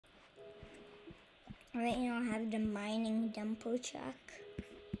Right now I have the mining dumper truck,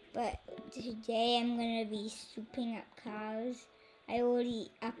 but today I'm gonna be souping up cars. I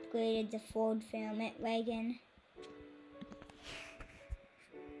already upgraded the Ford Fairmont wagon.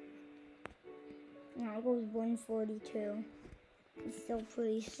 Now it goes 142. It's still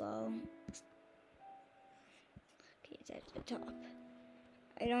pretty slow. Okay, it's at the top.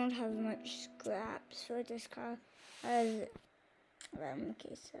 I don't have much scraps for this car. Okay,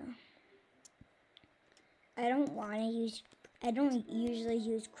 so I don't usually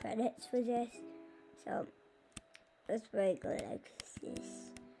use credits for this, so that's very good. Like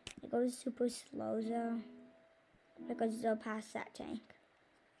this, it goes super slow though. It goes so past that tank.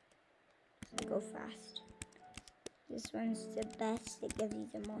 So go fast. This one's the best. It gives you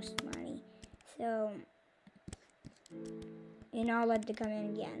the most money. So you're not allowed to come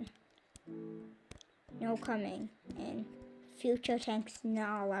in again. No coming in. Future tanks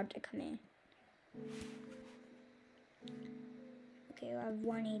not allowed to come in. Okay, I have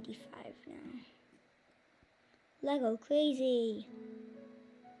 185 now. Lego crazy.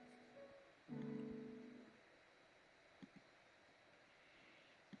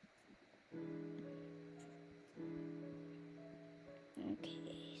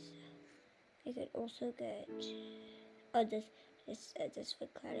 Okay, so I could also get this for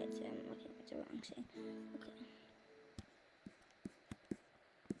credits. I'm looking at the wrong thing. Okay.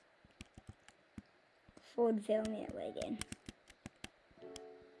 Ford Fairmont wagon.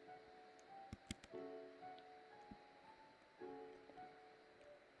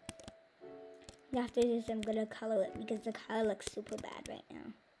 After this, I'm gonna color it because the color looks super bad right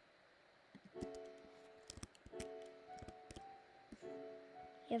now.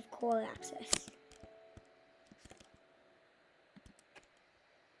 You have core access.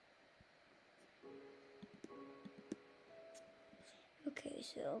 Okay,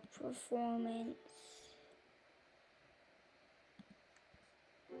 so performance.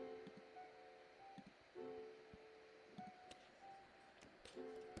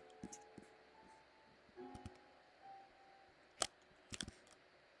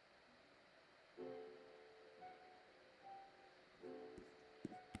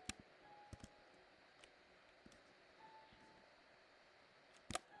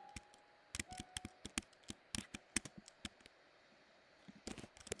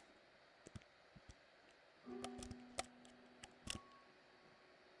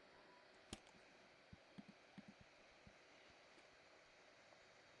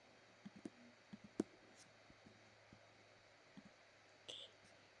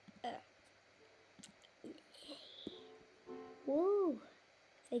 Woo!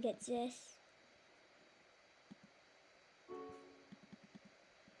 If I get this.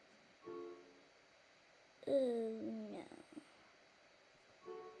 Oh no.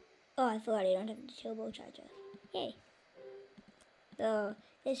 Oh, I forgot I don't have the turbocharger. Yay. So,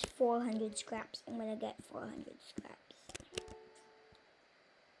 there's 400 scraps. I'm gonna get 400 scraps.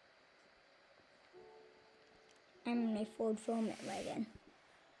 I'm in my Ford Fairmont wagon.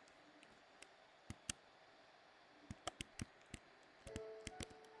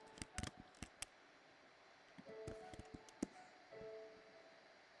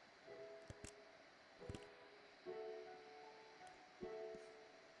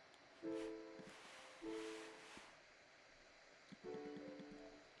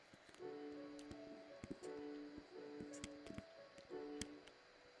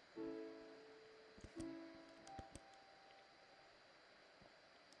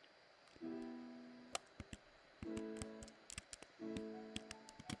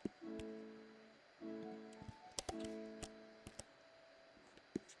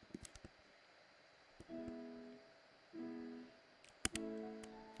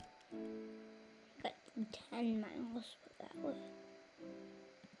 Got 10 miles for that way.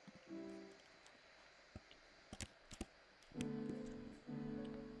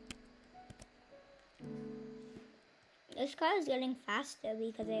 This car is getting faster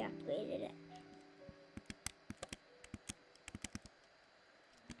because I upgraded it.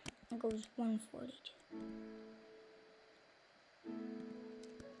 It goes 142.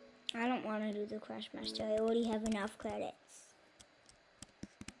 I don't want to do the Crash Master. I already have enough credits.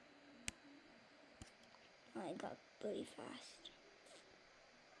 I got pretty fast.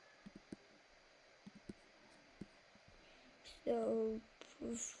 So,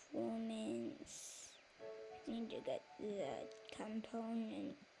 performance. I need to get the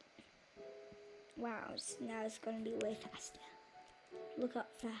component. Wow, so now it's going to be way faster. Look up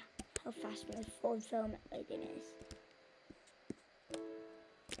how fast my Ford Fairmont wagon is.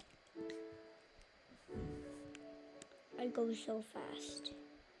 I go so fast.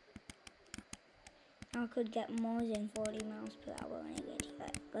 I could get more than 40 miles per hour when I get here.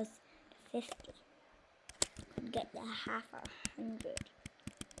 It goes to 50. Could get the half 100.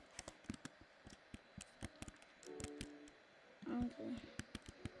 Okay.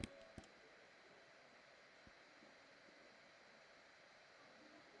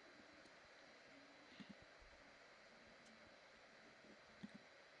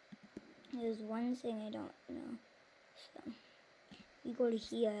 There's one thing I don't know. So, you go to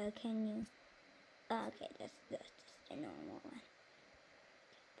here, can you? Oh, okay, that's just a normal one.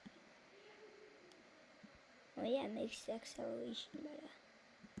 Oh yeah, it makes the acceleration better.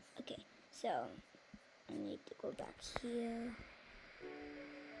 Okay, so I need to go back here.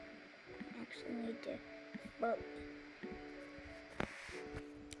 I actually need to. Well,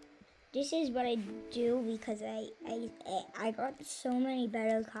 this is what I do because I got so many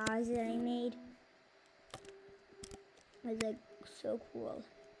better cars that I made. It's like so cool.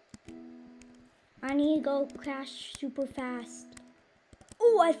 I need to go crash super fast.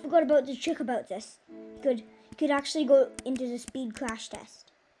 Oh, I forgot about the trick about this. You could actually go into the speed crash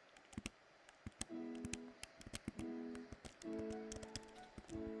test.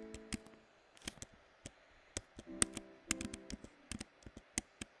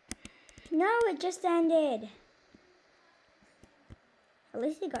 No, it just ended. At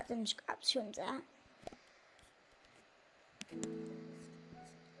least I got some scraps from that.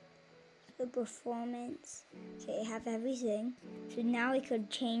 The performance. So you have everything. So now we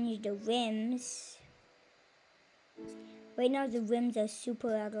could change the rims. Right now the rims are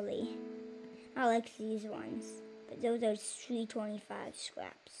super ugly. I like these ones, but those are 325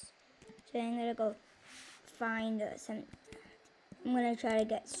 scraps. So I'm gonna go find some. I'm gonna try to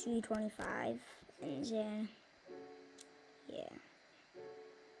get 325, and then yeah.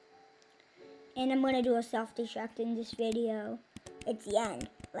 And I'm gonna do a self-destruct in this video at the end,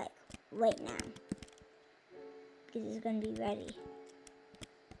 like right now, because it's gonna be ready.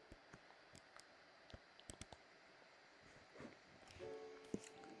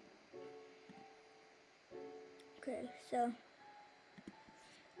 Okay, so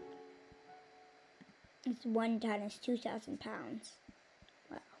it's 1 ton is 2,000 pounds.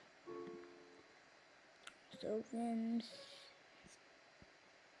 Wow. So rims.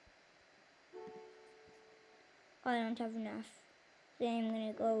 Oh, I don't have enough. Then I'm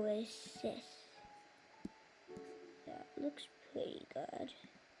gonna go with this. That looks pretty good.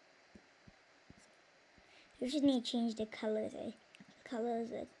 We just need to change the colors. The colors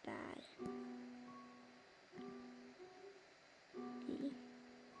look bad.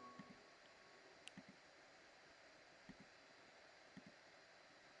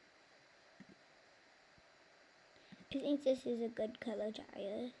 I think this is a good color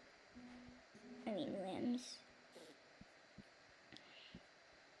tire. I mean rims.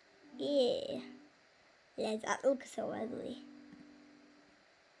 Yeah. Yeah, that looks so ugly.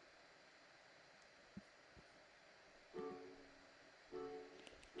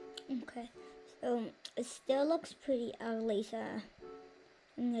 Okay, so it still looks pretty ugly, so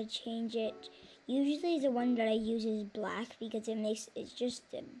I'm gonna change it. Usually the one that I use is black because it's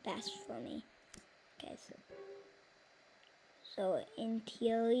just the best for me. Okay, so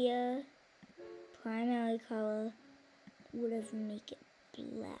interior, primary color would have make it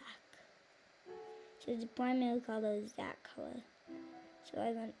black. So the primary color is that color. So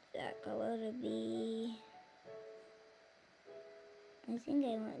I want that color to be, I think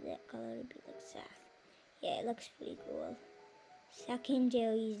I want that color to be like that. Yeah, it looks pretty cool.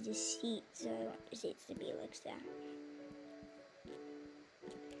 Secondary is the seat, so I want the seats to be like that.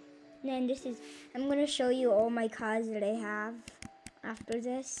 And then I'm going to show you all my cars that I have after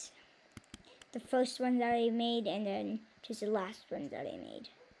this. The first one that I made, and then just the last one that I made.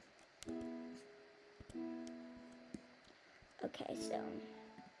 Okay, so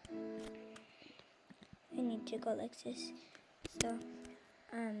I need to go like this. So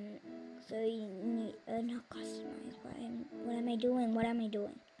you need not customize. What am I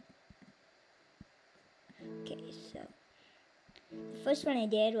doing? Okay, so the first one I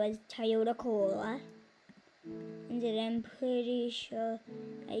did was Toyota Corolla, and then I'm pretty sure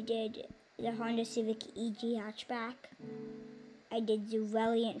I did the Honda Civic EG hatchback. I did the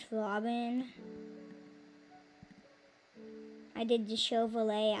Valiant Robin. I did the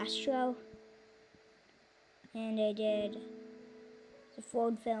Chevrolet Astro, and I did the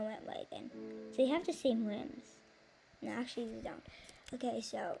Ford Filament wagon. So they have the same rims. No, actually they don't. Okay,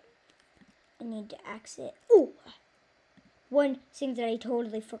 so I need to exit. Ooh! One thing that I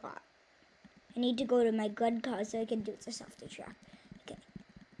totally forgot. I need to go to my good car so I can do the self-destruct. Okay.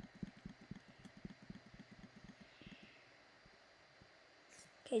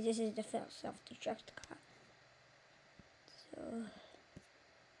 Okay, this is the first self-destruct car. So,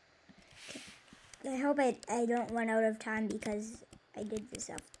 okay. I hope I don't run out of time because I did the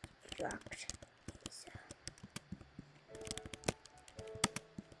self-destruct. So.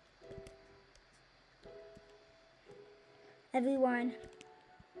 Everyone.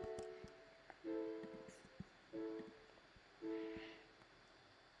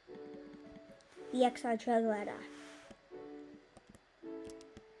 The XR trail ladder.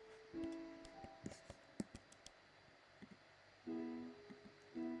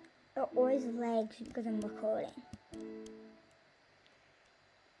 It always lags because I'm recording.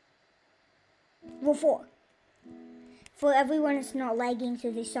 Rule 4. For everyone, it's not lagging,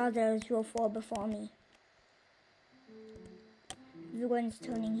 so they saw there was rule 4 before me. Everyone's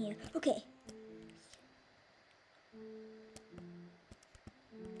turning here. Okay.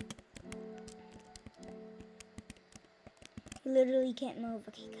 You literally can't move.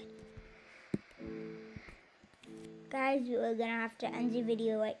 Okay, good. Guys, we're gonna have to end the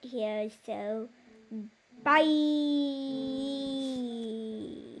video right here, so bye!